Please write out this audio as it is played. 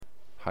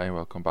Hi,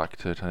 welcome back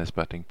to the Tennis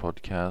Betting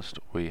Podcast.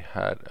 We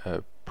had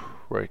a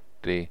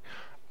pretty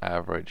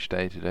average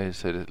day today, to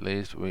say the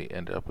least. We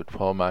ended up with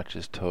 12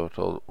 matches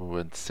total. We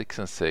went 6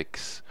 and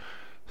 6.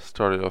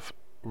 Started off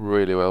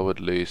really well with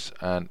Luis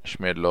and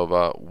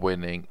Schmiedlova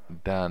winning.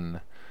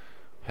 Dan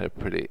had a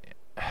pretty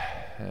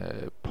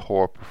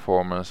poor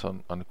performance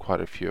on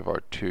quite a few of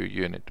our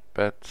 2-unit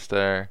bets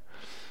there.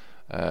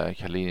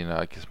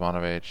 Kalina,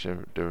 Kuzmanovic,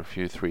 there were a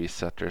few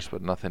 3-setters,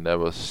 but nothing that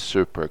was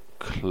super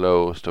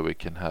close that we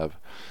can have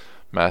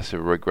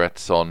massive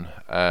regrets on.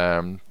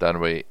 Then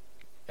we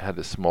had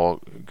a small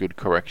good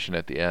correction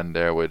at the end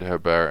there with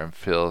Herbert and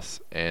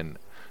Fils in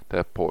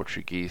the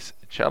Portuguese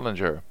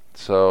Challenger.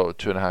 So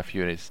 2.5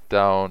 units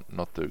down,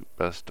 not the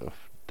best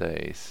of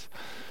days.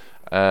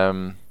 We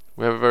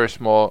have a very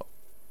small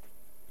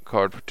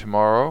card for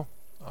tomorrow.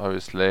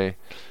 Obviously,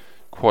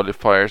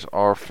 qualifiers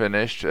are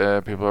finished.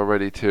 People are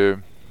ready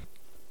to.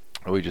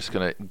 We're just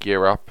gonna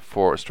gear up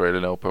for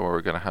Australian Open, where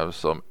we're gonna have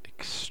some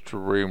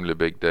extremely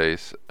big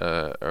days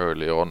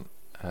early on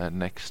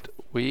next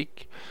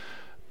week.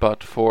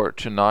 But for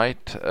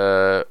tonight,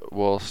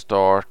 we'll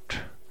start.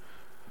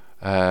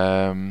 We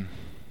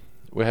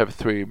have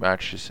 3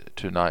 matches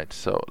tonight,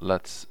 so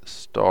let's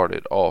start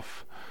it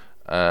off.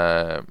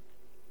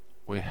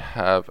 We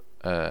have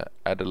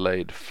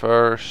Adelaide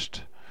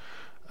first.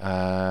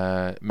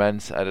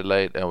 Men's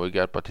Adelaide, and we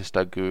got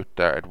Bautista Agut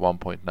there at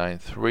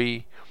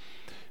 1.93,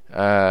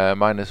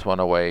 minus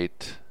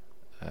 108,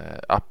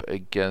 up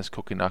against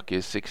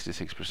Kokinakis,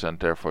 66%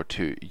 there for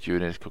 2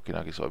 units.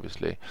 Kokinakis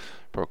obviously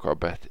broke our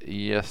bet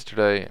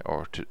yesterday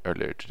or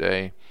earlier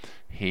today.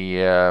 He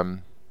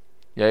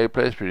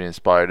plays pretty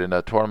inspired in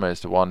that tournament.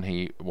 It's the one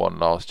he won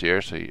last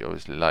year, so he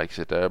obviously likes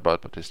it there.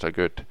 But Bautista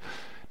Agut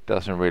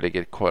doesn't really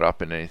get caught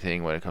up in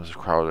anything when it comes to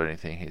crowd or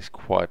anything. He's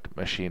quite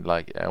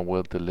machine-like and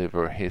will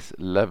deliver his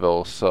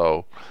level.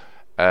 So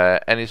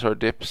any sort of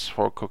dips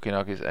for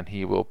Kokinakis, and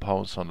he will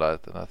pounce on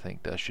that. And I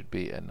think that should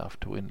be enough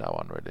to win that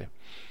one, really.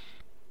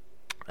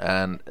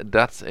 And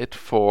that's it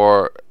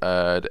for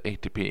the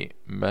ATP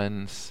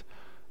men's.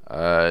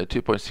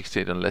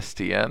 2.68 on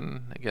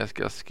Lestien against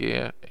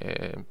Gasquet.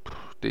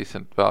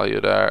 Decent value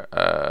there,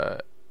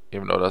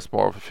 even though that's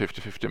more of a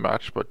 50-50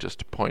 match, but just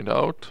to point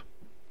out.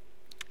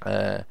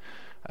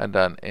 And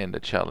then in the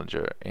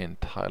Challenger in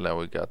Thailand,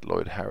 we got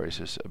Lloyd Harris,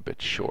 who's a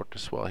bit short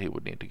as well. He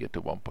would need to get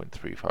to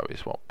 1.35.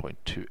 He's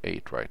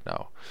 1.28 right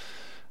now.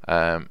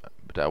 But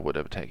that would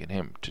have taken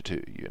him to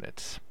 2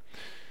 units.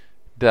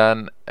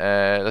 Then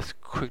let's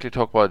quickly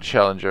talk about the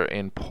Challenger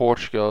in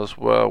Portugal as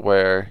well,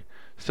 where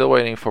still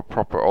waiting for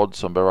proper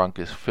odds on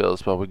Berankis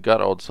Fils, but we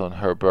got odds on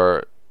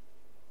Herbert,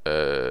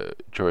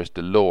 Joris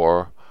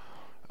Delors,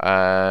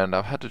 and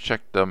I've had to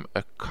check them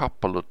a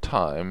couple of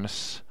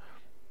times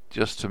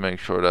just to make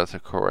sure that's the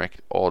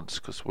correct odds,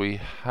 because we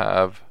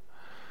have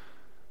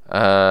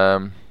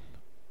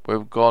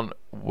we've gone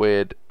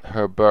with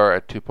Herbert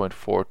at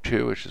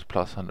 2.42, which is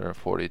plus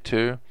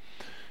 142.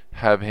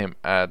 Have him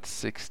at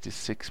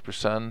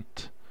 66%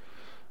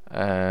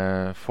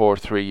 for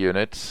 3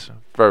 units.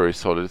 Very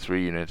solid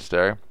 3 units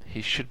there.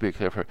 He should be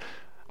clear for.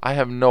 I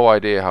have no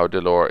idea how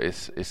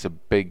Delors is a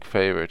big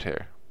favorite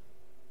here.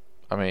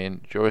 I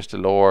mean, Joris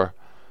Delors.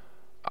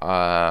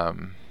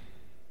 I'm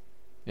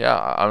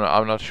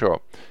not sure.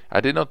 I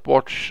did not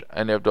watch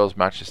any of those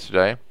matches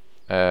today.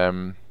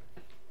 I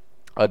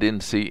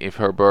didn't see if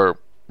Herbert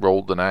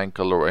rolled an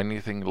ankle or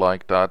anything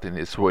like that in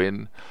his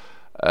win.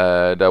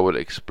 That would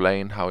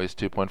explain how he's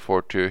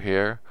 2.42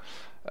 here.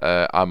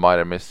 I might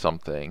have missed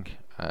something,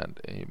 and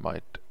he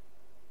might.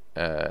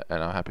 And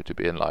I'm happy to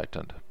be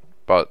enlightened.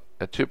 But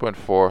at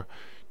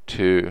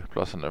 2.42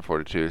 plus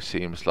 142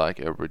 seems like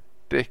a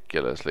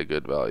ridiculously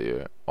good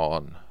value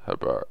on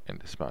Herbert in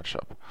this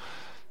matchup.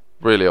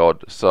 Really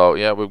odd. So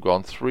yeah, we've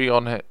gone 3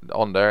 on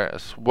there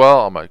as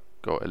well. I might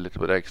go a little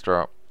bit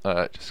extra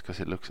just because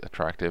it looks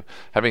attractive.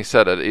 Having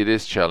said that, it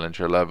is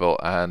Challenger level,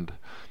 and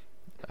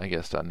I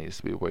guess that needs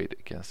to be weighed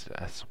against it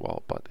as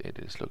well, but it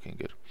is looking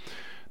good.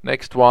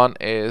 Next one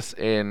is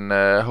in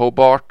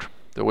Hobart,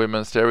 the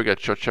women's there. We got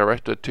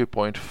Chocharetto at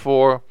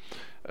 2.4,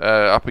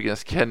 up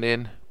against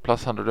Kenin,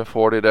 plus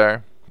 140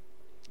 there.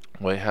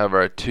 We have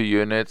her 2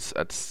 units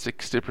at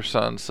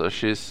 60%, so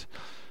she's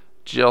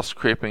just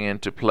creeping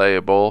into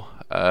playable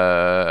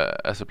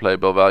as a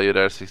playable value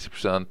there,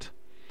 60%.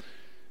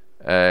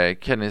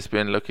 Kenin's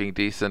been looking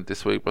decent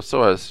this week, but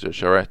so has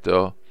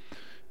Chocharetto,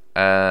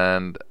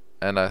 and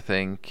I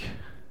think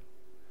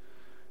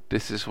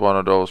this is one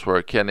of those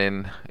where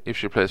Kenin, if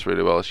she plays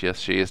really well, she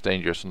is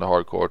dangerous on the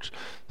hard courts,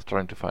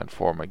 starting to find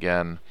form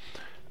again,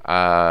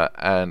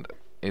 and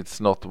it's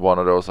not one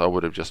of those I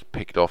would have just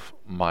picked off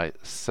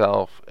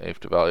myself if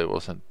the value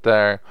wasn't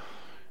there,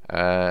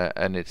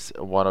 and it's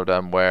one of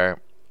them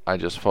where I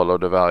just follow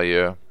the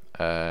value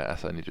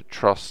as I need to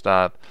trust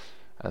that,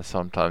 and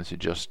sometimes you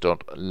just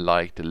don't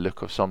like the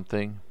look of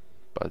something,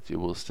 but you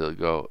will still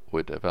go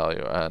with the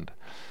value. And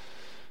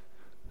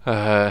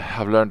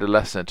I've learned a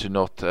lesson to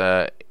not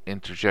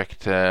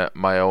interject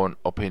my own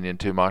opinion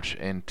too much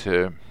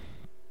into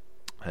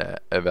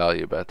a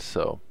value bet.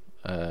 So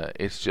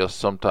It's just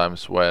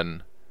sometimes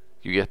when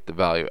you get the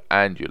value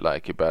and you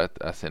like a bet,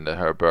 as in the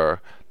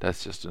Herbert,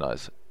 that's just a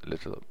nice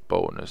little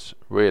bonus,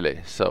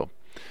 really. So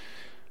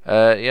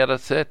yeah,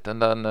 that's it.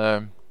 And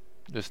then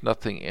there's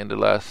nothing in the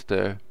last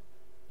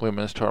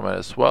women's tournament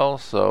as well,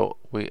 so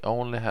we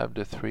only have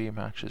the 3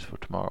 matches for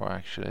tomorrow.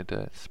 Actually,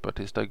 that's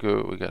Bautista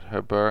Agut, we got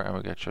Herbert, and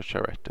we got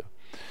Chocchiaretto.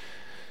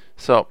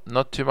 So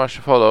not too much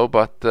to follow,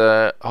 but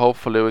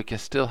hopefully we can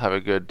still have a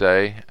good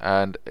day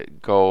and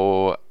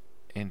go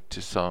into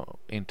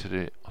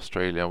the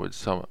Australia with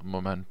some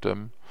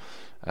momentum.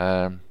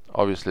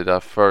 Obviously, the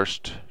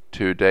first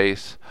 2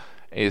 days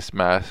is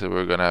massive.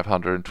 We're gonna have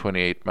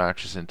 128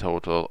 matches in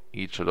total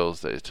each of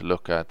those days to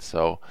look at.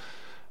 So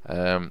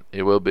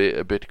it will be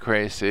a bit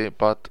crazy,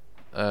 but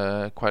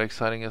quite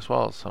exciting as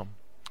well. So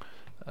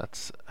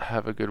let's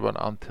have a good one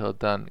until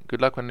then.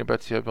 Good luck on your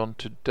bets you have won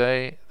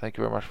today. Thank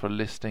you very much for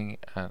listening,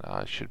 and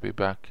I should be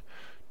back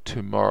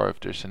tomorrow if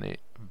there's any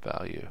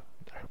value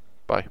there.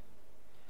 Bye.